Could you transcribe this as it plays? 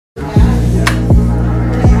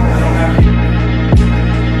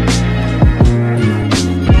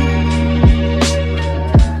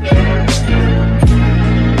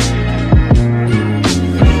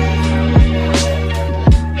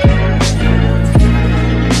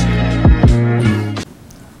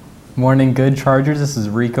Morning, good Chargers. This is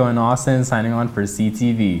Rico and Austin signing on for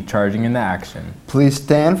CTV, Charging into Action. Please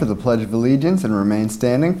stand for the Pledge of Allegiance and remain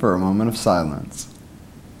standing for a moment of silence.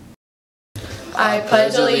 I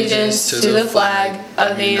pledge allegiance to the flag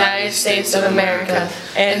of the United States of America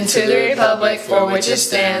and to the republic for which it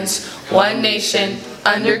stands, one nation,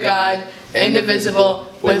 under God, indivisible,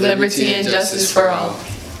 with liberty and justice for all.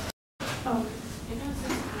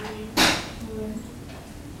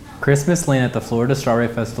 Christmas Lane at the Florida Strawberry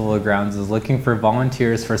Festival grounds is looking for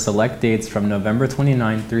volunteers for select dates from November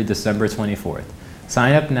 29th through December 24th.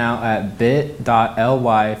 Sign up now at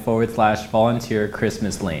bit.ly/volunteer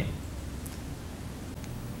Christmas Lane.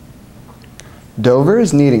 Dover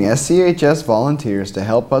is needing SCHS volunteers to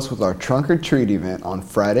help us with our Trunk or Treat event on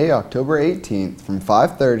Friday, October 18th from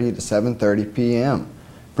 5:30 to 7:30 p.m.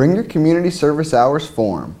 Bring your community service hours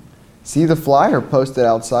form. See the flyer posted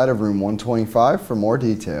outside of room 125 for more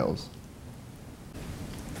details.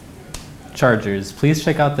 Chargers, please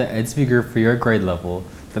check out the Edsby group for your grade level.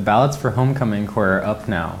 The ballots for homecoming corps are up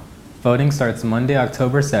now. Voting starts Monday,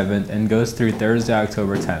 October 7th and goes through Thursday,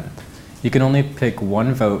 October 10th. You can only pick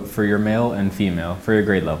one vote for your male and female for your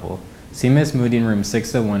grade level. See Miss Moody in room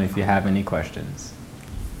 601 if you have any questions.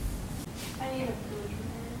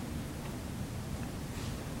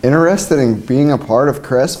 Interested in being a part of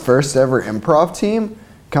Crest's first ever improv team?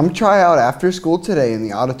 Come try out after school today in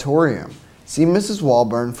the auditorium. See Mrs.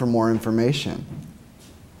 Walburn for more information.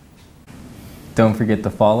 Don't forget to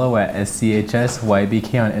follow at SCHS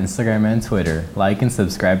YBK on Instagram and Twitter. Like and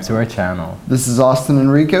subscribe to our channel. This is Austin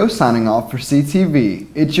and Rico signing off for CTV.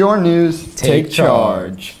 It's your news. Take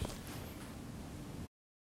charge.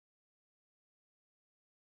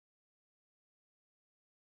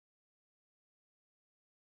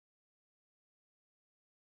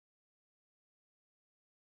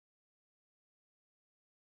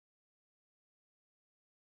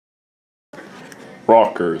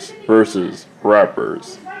 Rockers versus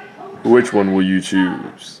rappers. Which one will you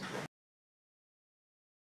choose?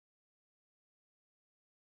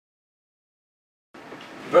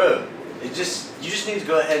 Bro, you just need to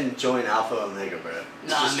go ahead and join Alpha Omega, bro.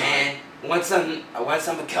 Nah, man. Once I'm a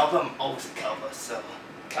Kelper, I'm always a Kelper, so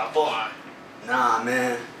Kelper on. Nah,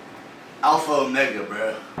 man. Alpha Omega,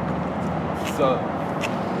 bro. So,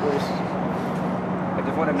 I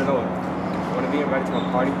just wanted to know, you want to be invited to a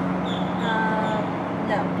party?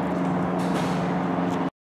 No.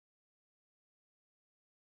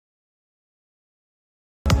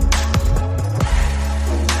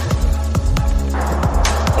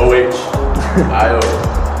 OH-I-O.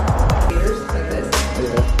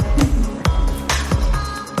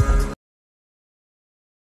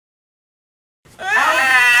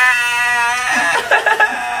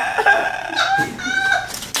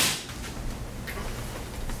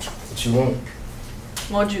 What you want?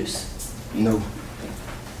 More juice. No.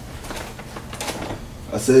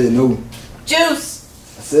 I said no. Juice!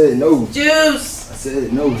 I said no. Juice! I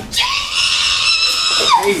said no.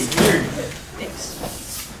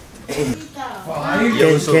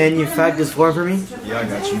 Can you fact this form for me? Yeah, I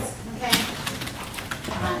got you.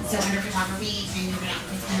 So under photography, and you're going to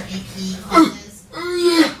AP